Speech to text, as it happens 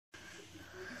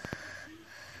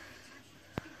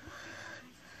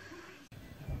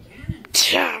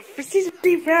for season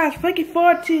 3 rounds,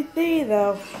 Puggy423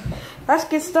 though. Let's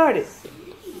get started.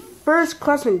 First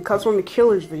question comes from the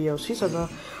Killers video. She says,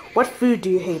 what food do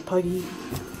you hate, Puggy?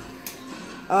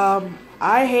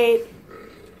 I hate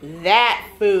that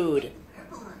food.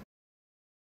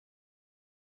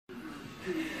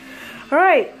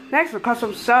 Alright, next one comes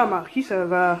from Selma. He says,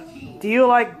 do you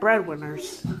like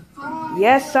Breadwinners?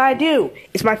 Yes, I do.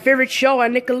 It's my favorite show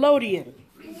on Nickelodeon.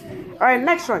 Alright,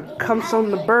 next one comes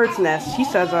from the Bird's Nest. He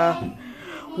says,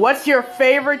 what's your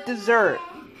favorite dessert?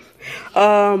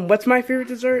 What's my favorite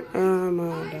dessert?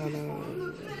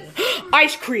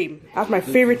 Ice cream. That's my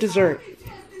favorite dessert.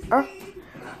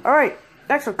 Alright,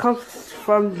 next one comes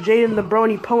from Jaden the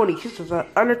Brony Pony. He says,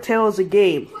 Undertale is a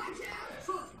game.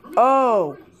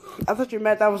 Oh, I thought you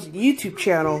meant that was a YouTube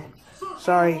channel.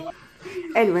 Sorry.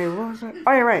 Anyway, what was that?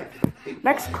 Oh, yeah, right.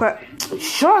 Next question.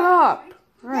 Shut up!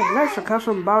 Alright, next one comes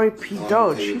from Bobby P.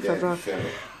 Doge. He says,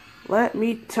 let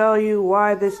me tell you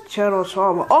why this channel is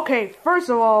horrible. Okay, first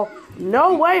of all,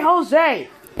 no way, Jose!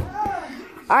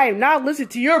 I am not listening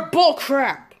to your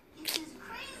bullcrap!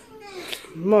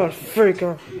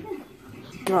 Motherfucker.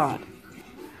 God.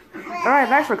 Alright,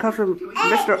 next one comes from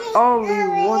Mr.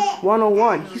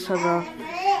 Only101. He says,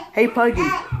 hey Puggy,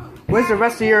 where's the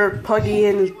rest of your Puggy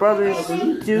and his brothers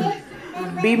do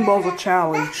Bean Bowl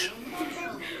challenge?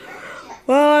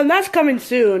 Well, that's coming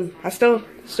soon. I still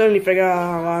need to figure out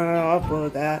how I'm gonna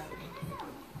upload that.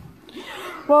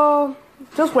 Well,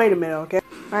 just wait a minute, okay?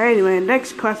 Alright, anyway,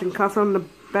 next question comes from the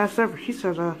best ever. He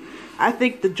says, I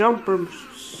think the Jumper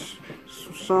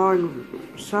song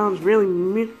sounds really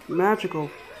magical.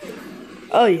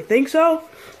 Oh, you think so?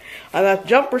 That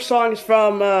Jumper song is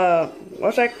from,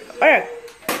 what's that? Oh yeah,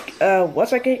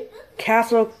 what's that game?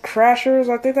 Castle Crashers,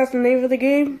 I think that's the name of the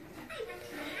game.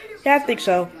 Yeah, I think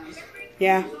so.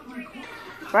 Yeah.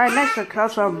 Right, next one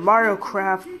comes from Mario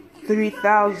Craft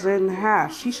 3000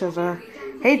 Hash. He says,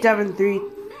 hey Devin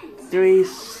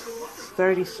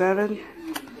 3337.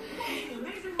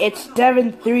 It's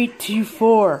Devin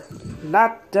 324,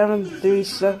 not Devin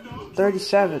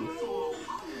 37.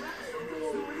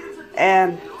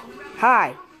 And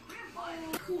hi.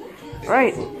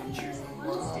 Right.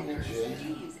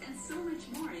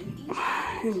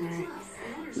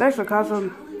 Next one comes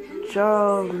from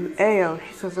John Ayo.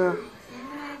 He says,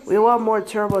 we want more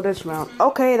turbo dismount.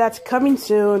 Okay, that's coming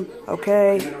soon.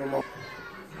 Okay.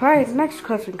 Alright, next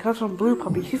question comes from Blue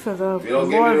Puppy. He says, more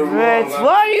vids.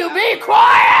 Why do you be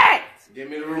quiet? Give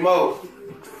me the remote.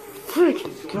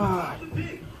 Freaking God.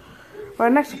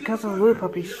 Alright, next one comes from Blue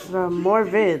Puppy. He says, more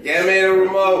vids. Give me the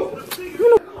remote.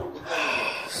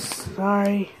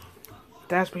 Sorry.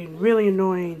 That's been really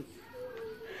annoying.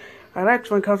 Our next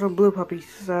one comes from Blue Puppy. He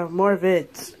says, more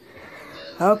vids.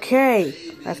 Okay,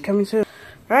 that's coming soon.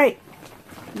 Right.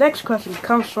 Next question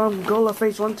comes from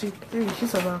GolaFace123. She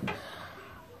says,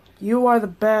 you are the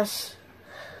best.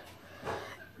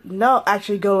 No,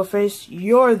 actually, GolaFace,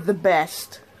 you're the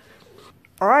best.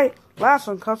 Alright, last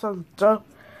one comes from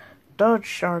Dodge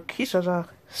Shark. He says,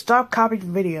 stop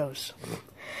copying videos.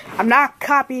 I'm not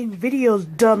copying videos,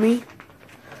 dummy.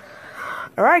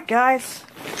 Alright, guys.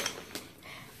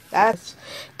 That's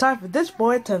time for this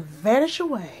boy to vanish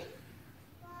away.